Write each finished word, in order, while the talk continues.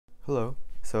Hello.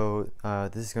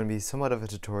 This is going to be somewhat of a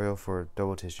tutorial for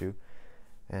double tissue,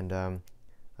 and I'm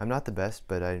not the best,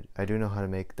 but I do know how to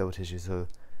make double tissue, so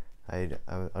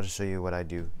I'll just show you what I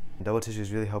do. Double tissue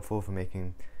is really helpful for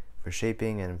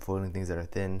shaping and folding things that are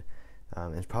thin.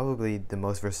 It's probably the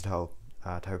most versatile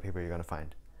type of paper you're going to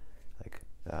find. Like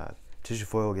tissue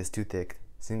foil gets too thick,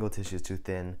 single tissue is too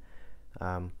thin.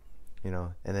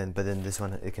 But then this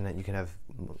one, you can have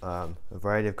a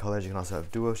variety of colors. You can also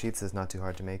have duo sheets. It's not too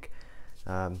hard to make.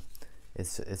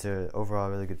 It's a overall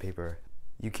really good paper.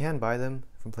 You can buy them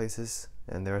from places,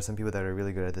 and there are some people that are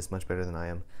really good at this, much better than I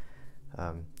am.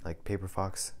 Like Paper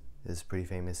Fox is pretty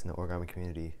famous in the origami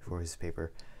community for his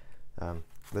paper.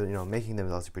 But making them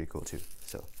is also pretty cool too.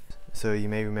 So you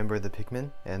may remember the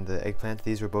Pikmin and the eggplant.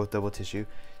 These were both double tissue,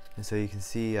 and so you can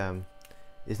see.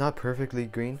 It's not perfectly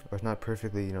green, or it's not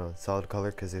perfectly solid color,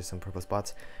 because there's some purple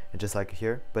spots, and just like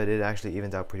here, but it actually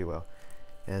evens out pretty well,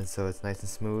 and so it's nice and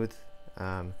smooth,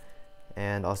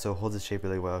 and also holds its shape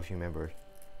really well, if you remember.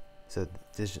 And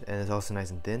it's also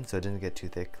nice and thin, so it didn't get too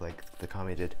thick like the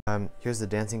Kami did. Here's the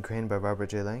Dancing Crane by Robert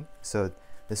J. Lang. So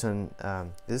this one,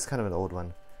 this is kind of an old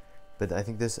one, but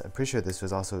I'm pretty sure this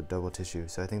was also double tissue.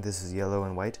 So I think this is yellow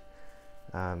and white,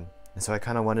 and so I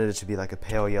kind of wanted it to be like a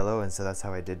pale yellow, and so that's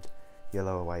how I did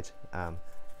yellow or white.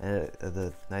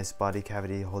 The nice body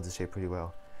cavity holds the shape pretty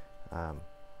well, and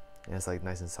it's like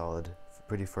nice and solid,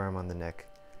 pretty firm on the neck,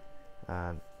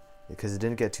 because it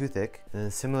didn't get too thick.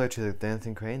 And similar to the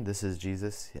Dancing Crane, this is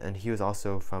Jesus, and he was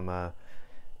also from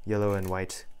yellow and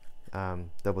white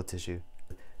double tissue.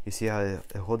 You see how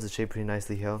it holds the shape pretty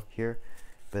nicely here,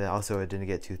 but also it didn't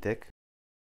get too thick.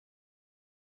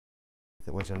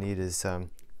 What you'll need is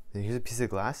here's a piece of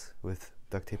glass with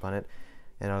duct tape on it.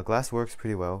 And glass works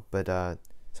pretty well, but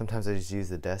sometimes I just use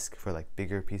the desk for like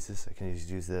bigger pieces. I can just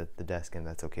use the desk, and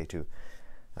that's okay too.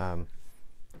 And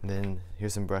then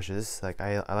here's some brushes. Like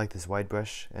I like this wide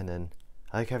brush, and then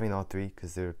I like having all three,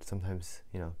 because they're sometimes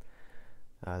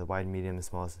the wide, medium, and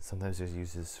small. Sometimes there's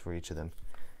uses for each of them.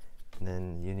 And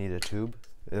then you need a tube,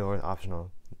 or optional.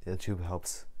 The tube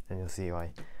helps, and you'll see why.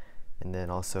 And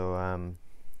then also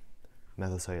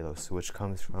methylcellulose, which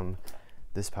comes from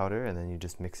this powder, and then you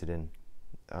just mix it in.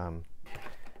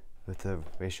 With a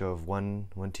ratio of one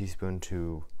teaspoon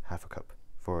to half a cup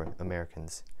for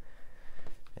Americans.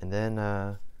 And then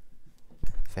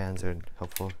fans are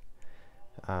helpful,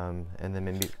 and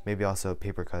then maybe also a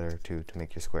paper cutter to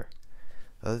make your square.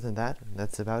 Other than that,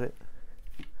 that's about it.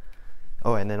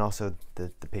 Oh, and then also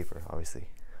the paper, obviously.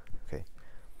 Okay,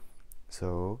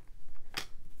 so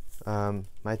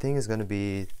my thing is going to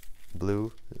be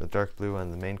blue, a dark blue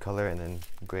on the main color, and then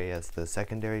gray as the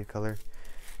secondary color.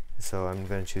 So I'm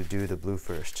going to do the blue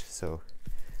first. So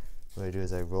what I do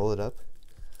is I roll it up.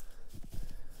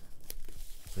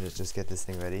 Just get this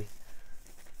thing ready.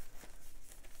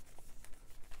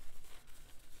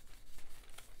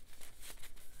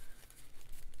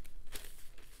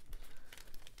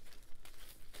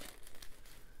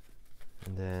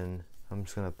 And then I'm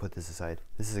just going to put this aside.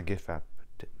 This is a gift wrap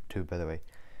tube, by the way.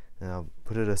 And I'll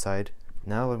put it aside.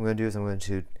 Now what I'm going to do is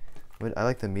I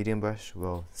like the medium brush,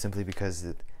 well, simply because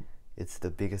it's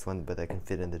the biggest one, but that can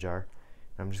fit in the jar.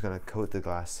 I'm just going to coat the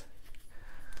glass.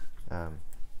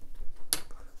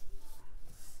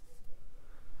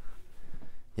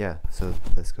 Yeah, so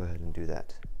let's go ahead and do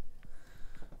that.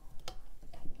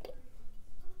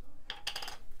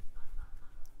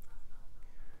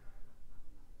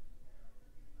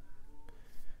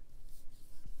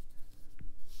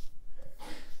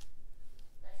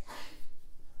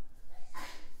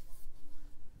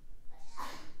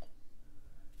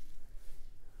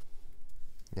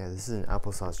 Yeah, this is an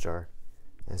applesauce jar,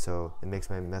 and so it makes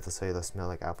my methylcellulose smell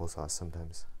like applesauce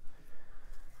sometimes.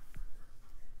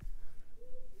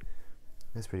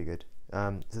 That's pretty good.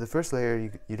 So the first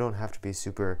layer, you don't have to be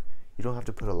you don't have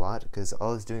to put a lot, because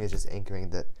all it's doing is just anchoring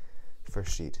that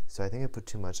first sheet. So I think I put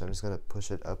too much. I'm just going to push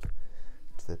it up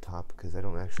to the top, because I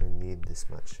don't actually need this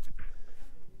much.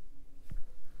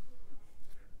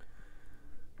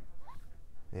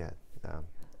 Yeah, and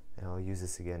I'll use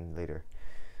this again later.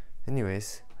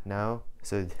 Anyways, now,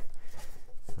 so I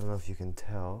don't know if you can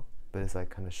tell, but it's like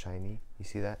kind of shiny. You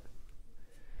see that?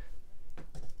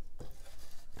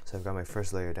 So I've got my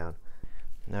first layer down.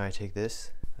 Now I take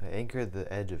this, I anchor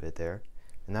the edge of it there,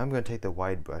 and now I'm going to take the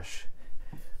wide brush.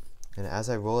 And as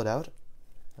I roll it out,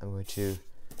 I'm going to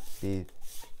be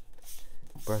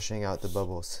brushing out the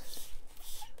bubbles.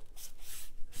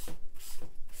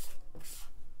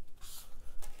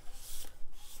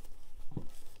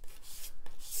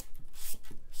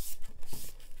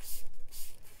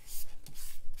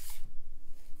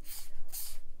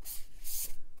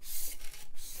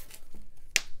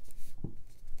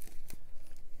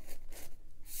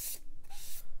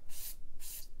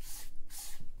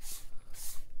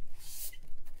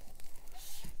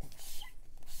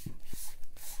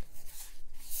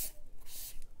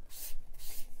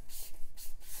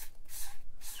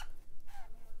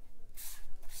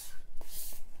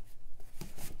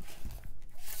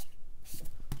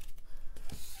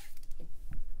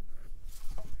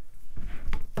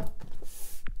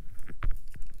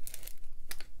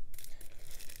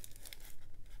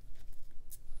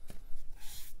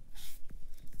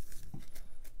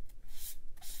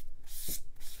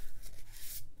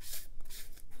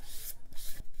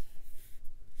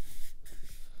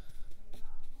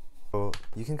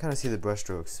 you can kind of see the brush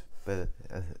strokes, but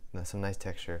some nice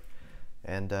texture.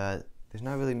 And there's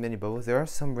not really many bubbles. There are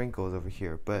some wrinkles over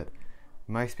here, but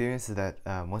my experience is that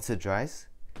once it dries,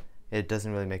 it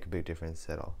doesn't really make a big difference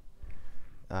at all.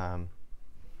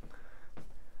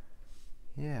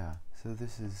 Yeah, so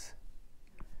this is,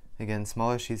 again,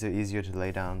 smaller sheets are easier to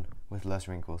lay down with less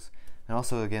wrinkles. And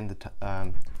also, again,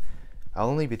 I'll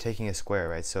only be taking a square,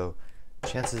 right? So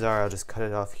chances are I'll just cut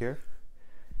it off here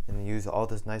and use all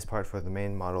this nice part for the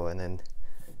main model, and then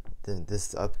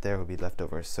this up there will be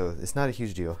leftovers. So it's not a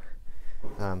huge deal.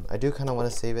 I do kind of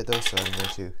want to save it though, so I'm going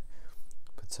to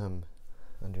put some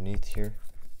underneath here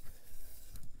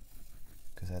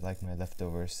because I like my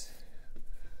leftovers,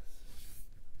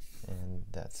 and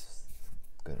that's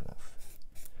good enough.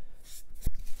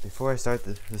 Before I start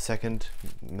the second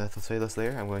methyl cellulose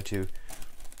layer, I'm going to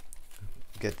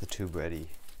get the tube ready.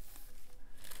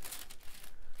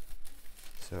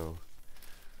 So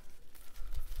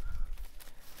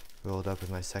roll it up with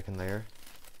my second layer.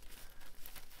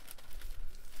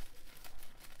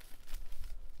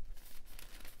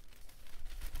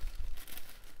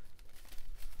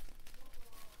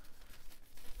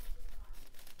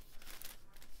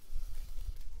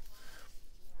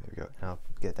 There we go. And I'll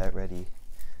get that ready.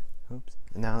 Oops.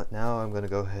 Now I'm going to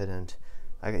go ahead and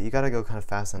you gotta go kind of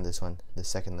fast on this one, the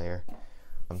second layer.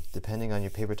 Depending on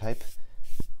your paper type,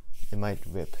 it might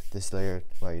rip this layer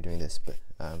while you're doing this, but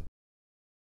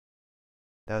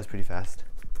that was pretty fast.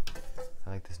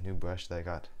 I like this new brush that I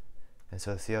got. And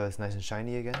so see how it's nice and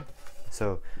shiny again?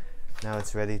 So now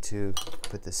it's ready to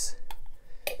put the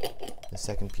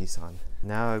second piece on.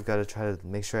 Now I've got to try to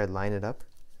make sure I line it up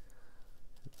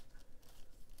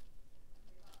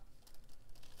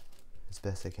as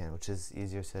best I can, which is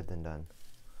easier said than done.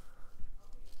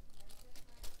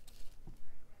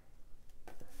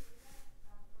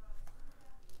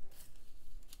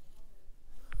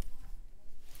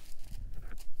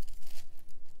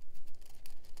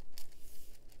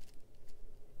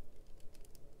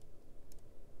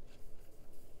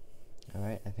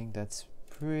 Alright, I think that's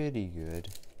pretty good.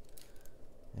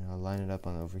 And I'll line it up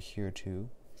on over here too.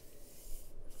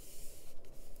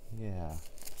 Yeah.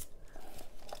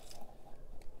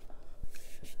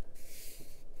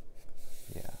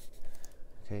 Yeah.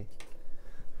 Okay.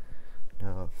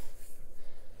 Now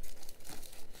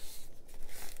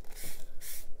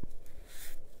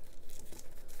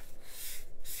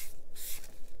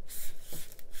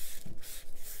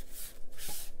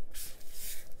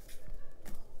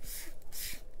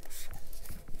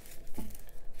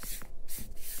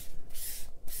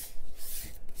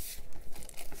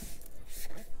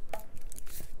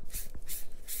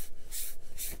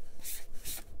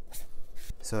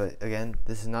so again,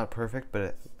 this is not perfect,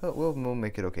 but we'll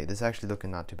make it okay. This is actually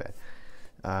looking not too bad.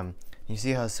 You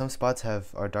see how some spots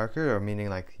are darker, or meaning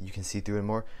like you can see through it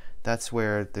more. That's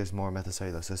where there's more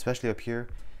methylcellulose. So especially up here,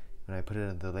 when I put it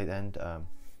at the late end,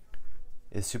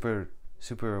 it's super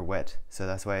wet. So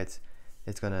that's why it's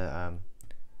gonna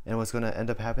and what's gonna end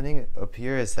up happening up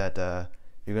here is that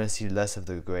you're gonna see less of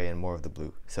the gray and more of the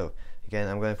blue. So again,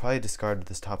 I'm gonna probably discard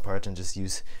this top part and just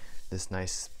use this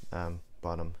nice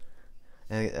bottom.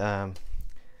 And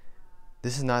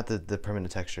this is not the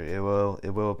permanent texture. It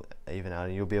will even out,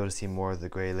 and you'll be able to see more of the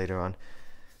gray later on.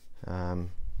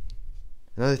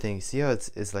 Another thing, see how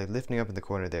it's like lifting up in the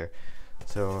corner there.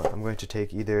 So I'm going to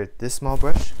take either this small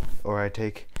brush, or I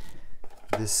take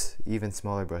this even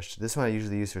smaller brush. This one I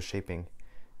usually use for shaping.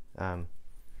 I'll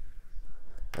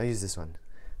use this one.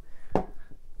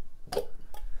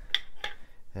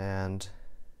 And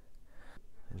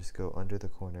I just go under the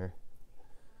corner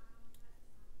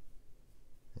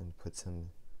and put some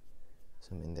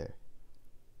in there.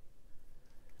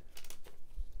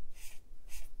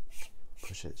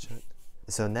 Push it shut.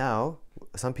 So now,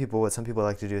 what some people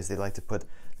like to do is they like to put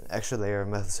an extra layer of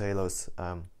methylcellulose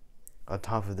on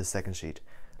top of the second sheet.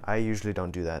 I usually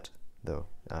don't do that though,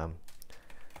 but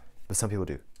some people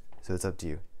do. So it's up to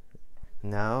you.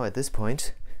 Now at this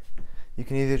point, you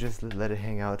can either just let it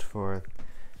hang out for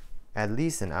at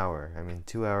least an hour. I mean,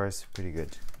 2 hours, pretty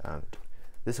good.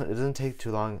 This one, it doesn't take too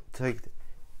long.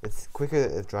 It's quicker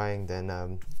at drying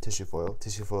than tissue foil.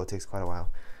 Tissue foil takes quite a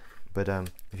while. But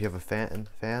if you have a fan,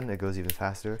 it goes even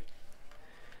faster.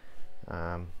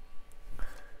 So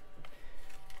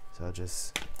I'll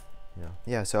just,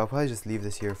 yeah, so I'll probably just leave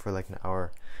this here for like an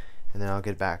hour, and then I'll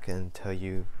get back and tell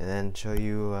you, and then show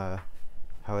you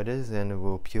how it is, and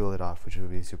we'll peel it off, which will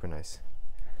be super nice.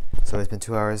 So it's been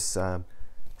 2 hours, some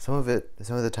of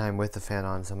the time with the fan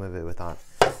on, some of it without.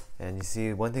 And you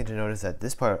see, one thing to notice that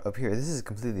this part up here, this is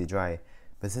completely dry,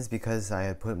 but because I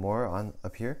had put more on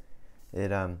up here,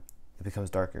 it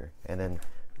becomes darker. And then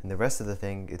And the rest of the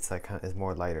thing, it's like kind of is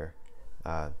more lighter.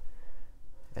 And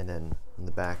then on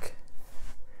the back,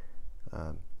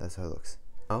 that's how it looks.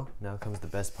 Oh, now comes the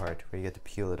best part where you get to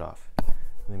peel it off.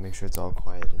 Let me make sure it's all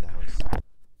quiet in the house.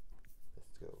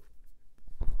 Let's go.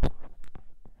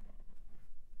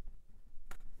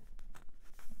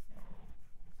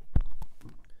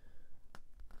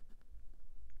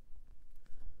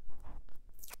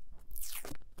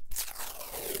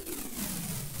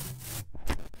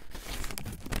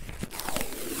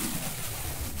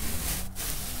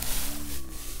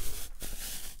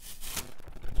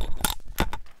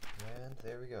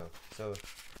 There we go. So,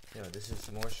 this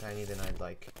is more shiny than I'd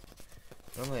like.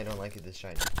 Normally I don't like it this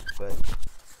shiny, but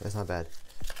that's not bad.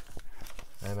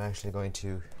 I'm actually going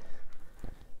to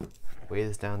weigh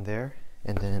this down there,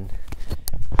 and then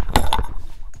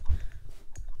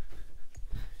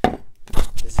this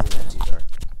is an empty jar.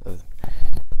 The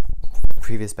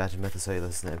previous batch of methylcellulose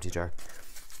is an empty jar.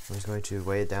 I'm just going to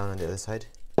weigh it down on the other side.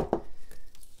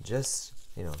 Just,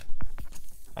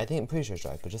 I think I'm pretty sure it's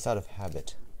dry, but just out of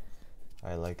habit,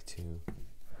 I like to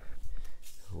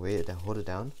weigh it down, hold it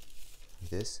down like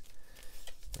this,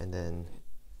 and then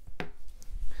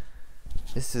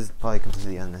this is probably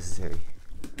completely unnecessary,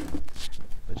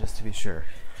 but just to be sure.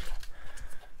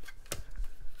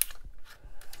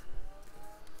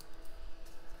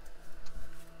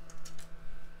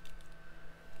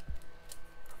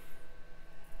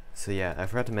 So yeah, I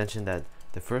forgot to mention that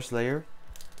the first layer,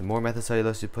 the more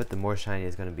methylcellulose you put, the more shiny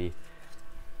it's going to be.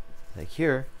 Like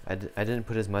here, I didn't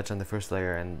put as much on the first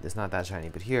layer and it's not that shiny,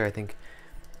 but here I think,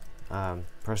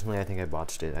 personally I think I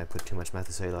botched it. I put too much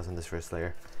methylcellulose on this first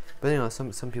layer. But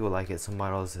some people like it. Some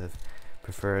models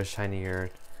prefer a shinier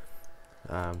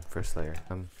first layer.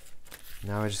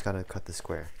 Now I just gotta cut the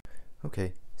square.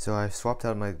 Okay, so I've swapped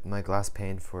out my glass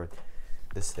pane for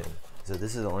this thing. So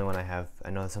this is the only one I have. I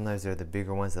know sometimes they're the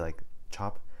bigger ones that like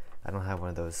chop. I don't have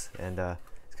one of those, and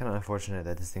it's kind of unfortunate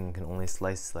that this thing can only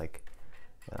slice like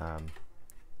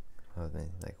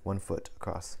 1 foot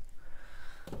across,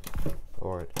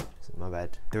 or my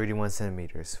bad, 31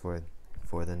 centimeters for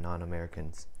the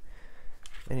non-Americans.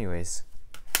 Anyways,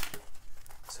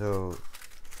 so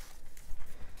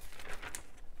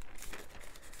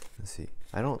let's see.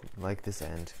 I don't like this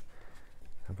end.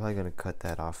 I'm probably gonna cut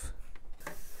that off.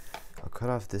 I'll cut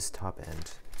off this top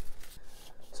end.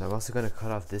 So I'm also gonna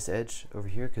cut off this edge over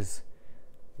here because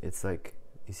it's like,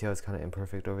 you see how it's kind of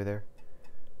imperfect over there?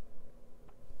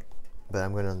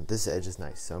 But this edge is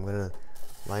nice, so I'm gonna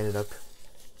line it up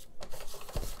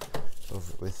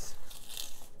over with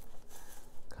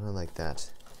kind of like that,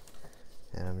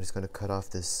 and I'm just gonna cut off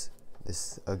this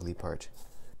ugly part.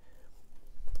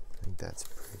 I think that's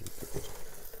pretty good.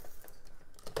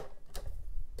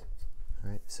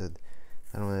 All right, so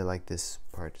I don't really like this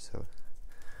part, so.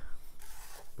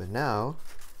 But now,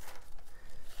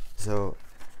 so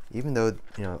even though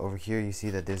over here you see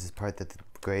that there's this part that the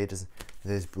gray doesn't.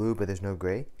 There's blue, but there's no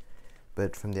gray.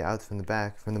 But from the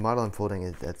back, from the model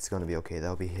unfolding, that's going to be okay.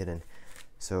 That'll be hidden.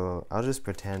 So I'll just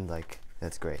pretend like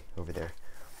that's gray over there.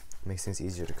 It makes things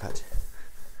easier to cut.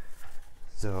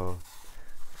 So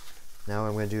now what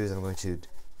I'm going to do is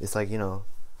it's like,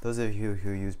 those of you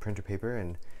who use printer paper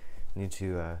and need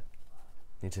to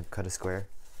cut a square,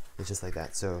 it's just like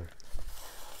that. So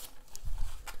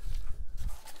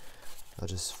I'll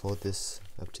just fold this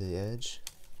up to the edge.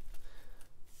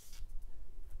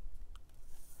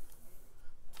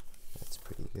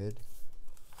 Pretty good.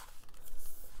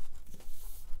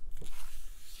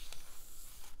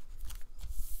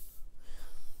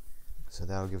 So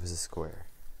that'll give us a square.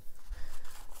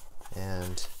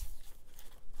 And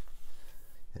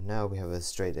now we have a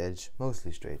straight edge,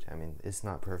 mostly straight. I mean, it's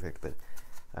not perfect, but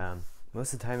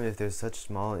most of the time if there's such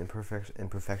small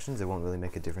imperfections, it won't really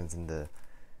make a difference in the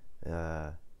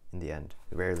end.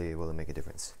 Rarely will it make a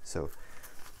difference. So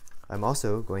I'm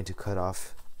also going to cut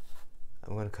off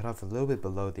a little bit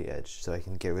below the edge so I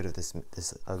can get rid of this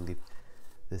ugly,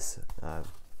 there's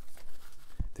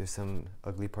some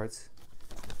ugly parts.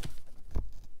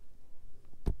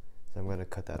 So I'm going to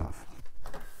cut that off.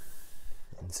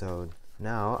 And so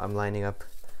now I'm lining up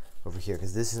over here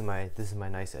because this is my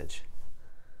nice edge.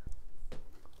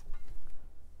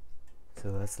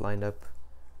 So that's lined up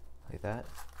like that.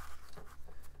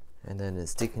 And then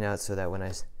it's sticking out so that when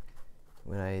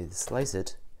I slice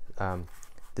it,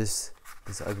 this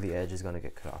ugly edge is going to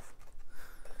get cut off.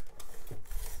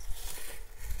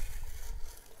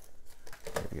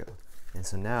 There we go. And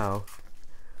so now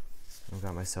I've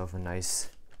got myself a nice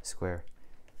square.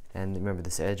 And remember,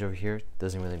 this edge over here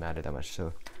doesn't really matter that much.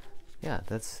 So yeah,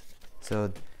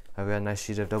 so I've got a nice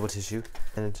sheet of double tissue.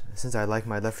 And since I like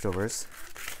my leftovers,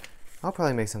 I'll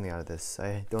probably make something out of this.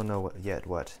 I don't know yet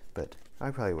what, but I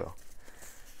probably will.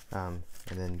 And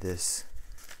then this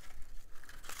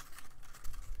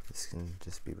can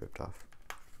just be ripped off.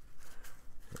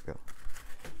 There we go.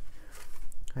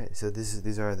 Alright, so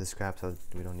these are the scraps.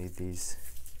 We don't need these.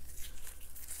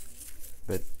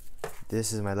 But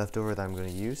this is my leftover that I'm going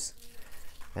to use.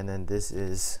 And then this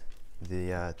is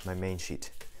the my main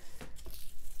sheet.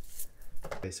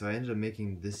 Okay, so I ended up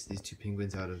making these two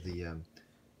penguins out of the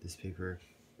this paper.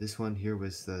 This one here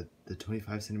was the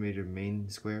 25 centimeter main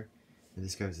square, and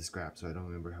this guy was the scrap, so I don't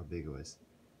remember how big it was.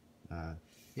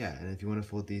 Yeah, and if you want to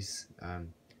fold these,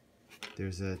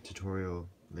 there's a tutorial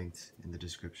linked in the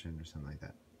description or something like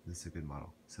that. This is a good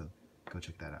model, so go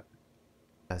check that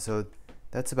out. So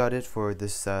that's about it for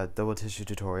this double tissue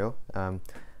tutorial.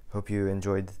 Hope you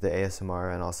enjoyed the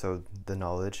ASMR and also the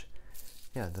knowledge.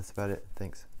 Yeah, that's about it.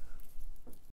 Thanks.